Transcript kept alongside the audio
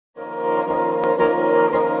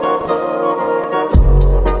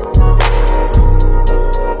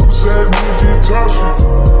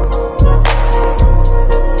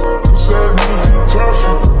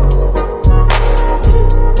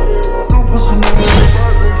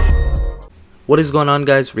What is going on,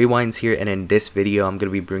 guys? Rewinds here, and in this video I'm going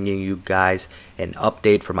to be bringing you guys an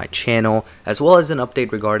update for my channel, as well as an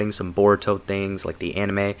update regarding some Boruto things like the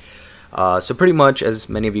anime. So pretty much, as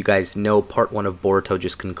many of you guys know, part 1 of Boruto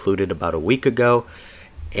just concluded about a week ago,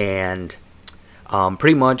 and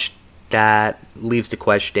pretty much that leaves the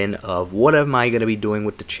question of what am I going to be doing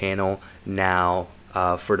with the channel now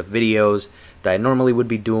for the videos that I normally would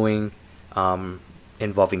be doing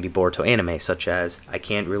involving the Boruto anime, such as I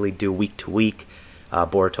can't really do week-to-week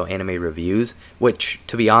Boruto anime reviews, which,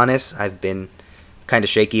 to be honest, I've been kind of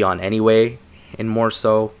shaky on anyway in more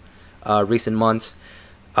so recent months,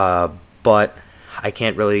 but I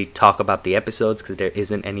can't really talk about the episodes because there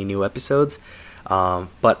isn't any new episodes,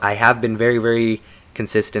 but I have been very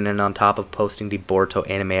consistent and on top of posting the Boruto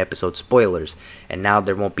anime episode spoilers, and now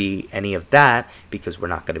there won't be any of that because we're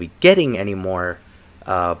not going to be getting any more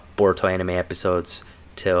Boruto anime episodes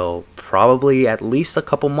till probably at least a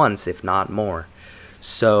couple months, if not more.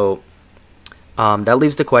 So that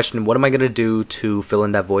leaves the question, what am I going to do to fill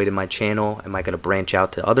in that void in my channel? Am I going to branch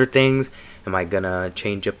out to other things? Am I going to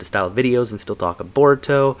change up the style of videos and still talk about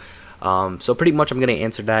Boruto? So pretty much I'm going to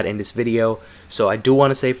answer that in this video. So I do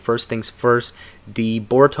want to say, first things first, the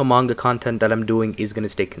Boruto manga content that I'm doing is going to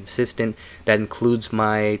stay consistent. That includes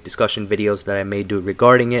my discussion videos that I may do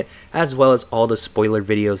regarding it, as well as all the spoiler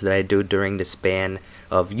videos that I do during the span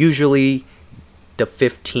of usually the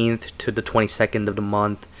 15th to the 22nd of the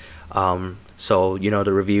month. So, you know,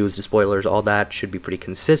 the reviews, the spoilers, all that should be pretty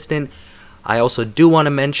consistent. I also do want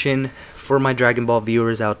to mention for my Dragon Ball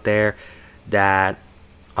viewers out there that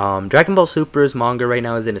Dragon Ball Super's manga right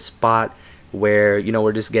now is in a spot where, you know,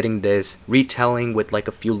 we're just getting this retelling with like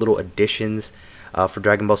a few little additions for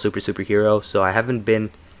Dragon Ball Superhero, so I haven't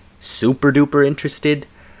been super duper interested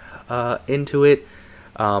into it.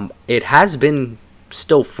 It has been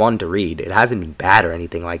still fun to read. It hasn't been bad or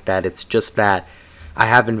anything like that. It's just that I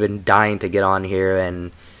haven't been dying to get on here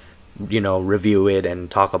and, you know, review it and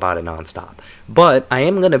talk about it nonstop. But I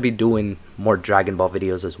am going to be doing more Dragon Ball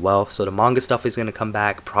videos as well, so the manga stuff is going to come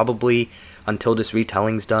back probably until this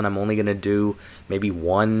retelling's done. I'm only going to do maybe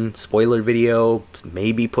one spoiler video,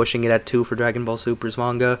 maybe pushing it at 2 for Dragon Ball Super's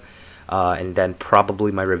manga, and then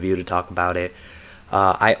probably my review to talk about it.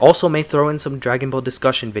 I also may throw in some Dragon Ball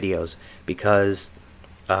discussion videos because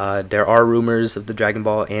there are rumors of the Dragon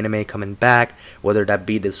Ball anime coming back, whether that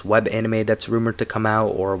be this web anime that's rumored to come out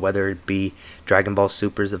or whether it be Dragon Ball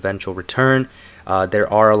Super's eventual return.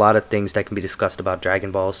 There are a lot of things that can be discussed about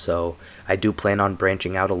Dragon Ball, so I do plan on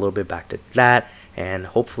branching out a little bit back to that and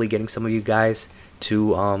hopefully getting some of you guys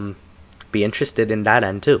to be interested in that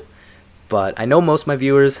end too. But I know most of my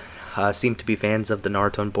viewers seem to be fans of the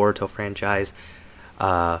Naruto and Boruto franchise.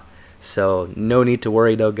 So no need to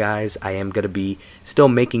worry though, guys. I am going to be still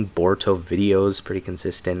making Boruto videos pretty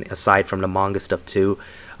consistent, aside from the manga stuff too.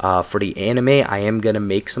 For the anime, I am going to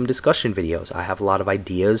make some discussion videos. I have a lot of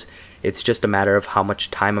ideas. It's just a matter of how much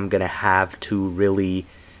time I'm going to have to really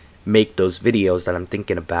make those videos that I'm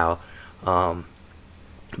thinking about.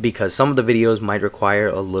 Because some of the videos might require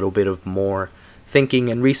a little bit of more thinking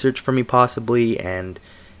and research for me possibly, and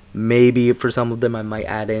maybe for some of them I might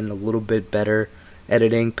add in a little bit better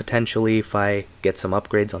editing potentially if I get some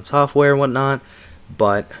upgrades on software and whatnot.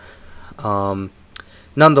 But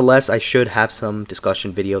nonetheless, I should have some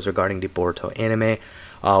discussion videos regarding the Boruto anime.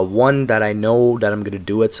 One that I know that I'm going to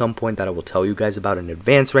do at some point that I will tell you guys about in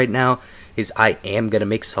advance right now is I am going to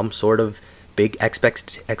make some sort of big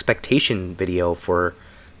expectation video for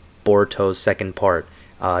Boruto's second part.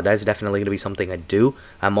 That is definitely going to be something I do.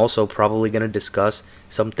 I'm also probably going to discuss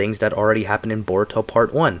some things that already happened in Boruto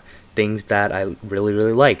Part 1. Things that I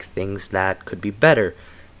really like. Things that could be better.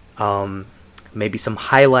 Maybe some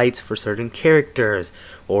highlights for certain characters,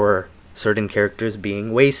 or certain characters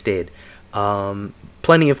being wasted.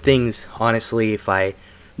 Plenty of things, honestly, if I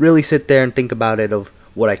really sit there and think about it, of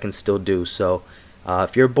what I can still do. So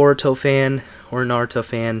if you're a Boruto fan or a Naruto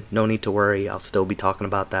fan, no need to worry. I'll still be talking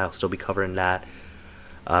about that. I'll still be covering that.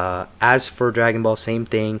 As for Dragon Ball, same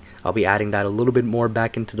thing. I'll be adding that a little bit more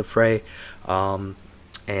back into the fray,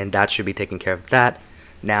 and that should be taking care of that.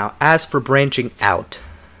 Now, as for branching out,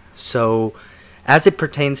 so as it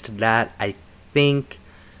pertains to that, I think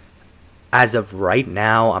as of right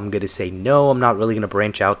now, I'm going to say no. I'm not really going to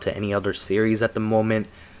branch out to any other series at the moment,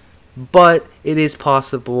 but it is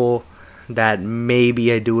possible that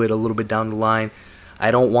maybe I do it a little bit down the line.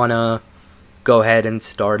 I don't want to go ahead and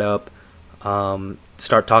start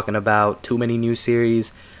talking about too many new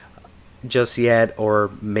series just yet,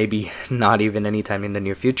 or maybe not even anytime in the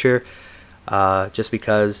near future, just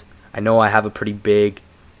because I know I have a pretty big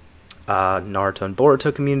Naruto and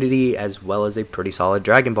Boruto community, as well as a pretty solid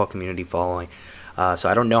Dragon Ball community following. So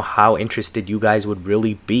I don't know how interested you guys would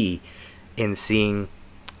really be in seeing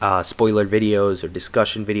spoiler videos or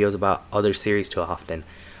discussion videos about other series too often.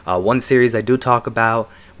 One series I do talk about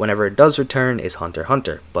whenever it does return is Hunter x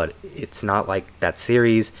Hunter, but it's not like that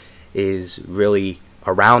series is really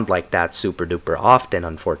around like that super duper often,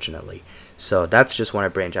 unfortunately. So that's just one I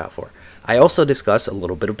branch out for. I also discuss a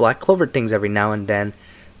little bit of Black Clover things every now and then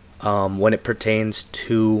when it pertains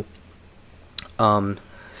to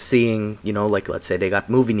seeing, you know, like let's say they got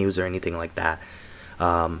movie news or anything like that.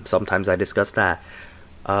 Sometimes I discuss that.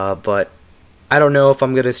 But I don't know if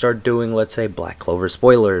I'm going to start doing, let's say, Black Clover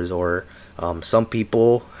spoilers, or some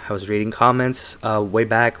people, I was reading comments way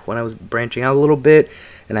back when I was branching out a little bit,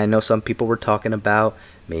 and I know some people were talking about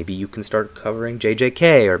maybe you can start covering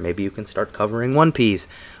JJK, or maybe you can start covering One Piece.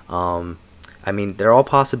 I mean, they're all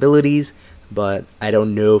possibilities, but I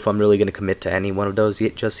don't know if I'm really going to commit to any one of those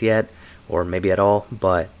just yet, or maybe at all,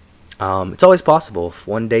 but it's always possible. If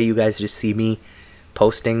one day you guys just see me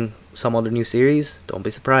posting some other new series, don't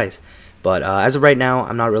be surprised. But as of right now,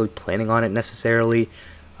 I'm not really planning on it necessarily.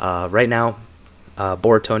 Right now,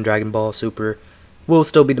 Boruto and Dragon Ball Super will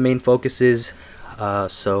still be the main focuses.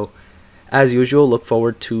 So, as usual, look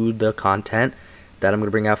forward to the content that I'm going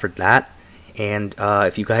to bring out for that. And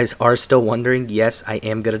if you guys are still wondering, yes, I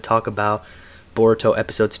am going to talk about Boruto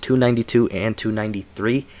episodes 292 and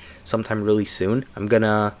 293 sometime really soon. I'm going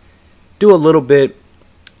to do a little bit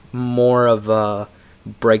more of a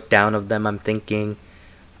breakdown of them, I'm thinking,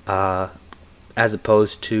 as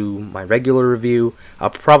opposed to my regular review. I'll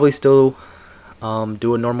probably still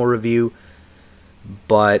do a normal review,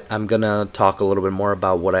 but I'm gonna talk a little bit more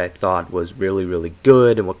about what I thought was really, really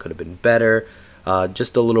good and what could have been better.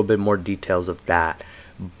 Just a little bit more details of that,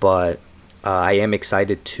 but I am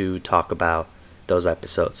excited to talk about those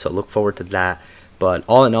episodes, so look forward to that. But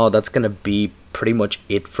all in all, that's gonna be pretty much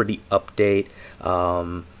it for the update.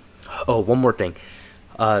 Oh, one more thing.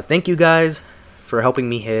 Thank you guys for helping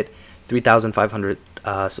me hit 3,500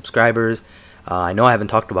 subscribers. I know I haven't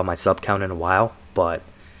talked about my sub count in a while, but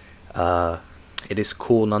it is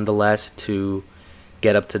cool nonetheless to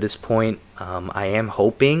get up to this point. I am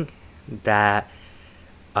hoping that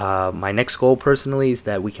my next goal personally is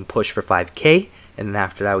that we can push for 5K, and then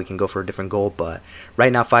after that we can go for a different goal. But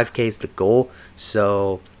right now 5K is the goal.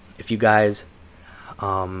 So if you guys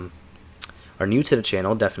are new to the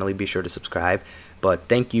channel, definitely be sure to subscribe. But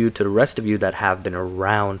thank you to the rest of you that have been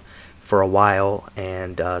around for a while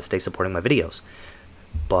and stay supporting my videos.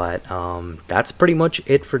 But that's pretty much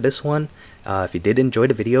it for this one. If you did enjoy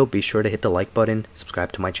the video, be sure to hit the like button,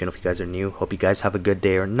 subscribe to my channel if you guys are new. Hope you guys have a good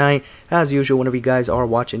day or night. As usual, whenever you guys are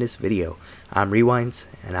watching this video, I'm Rewinds,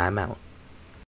 and I'm out.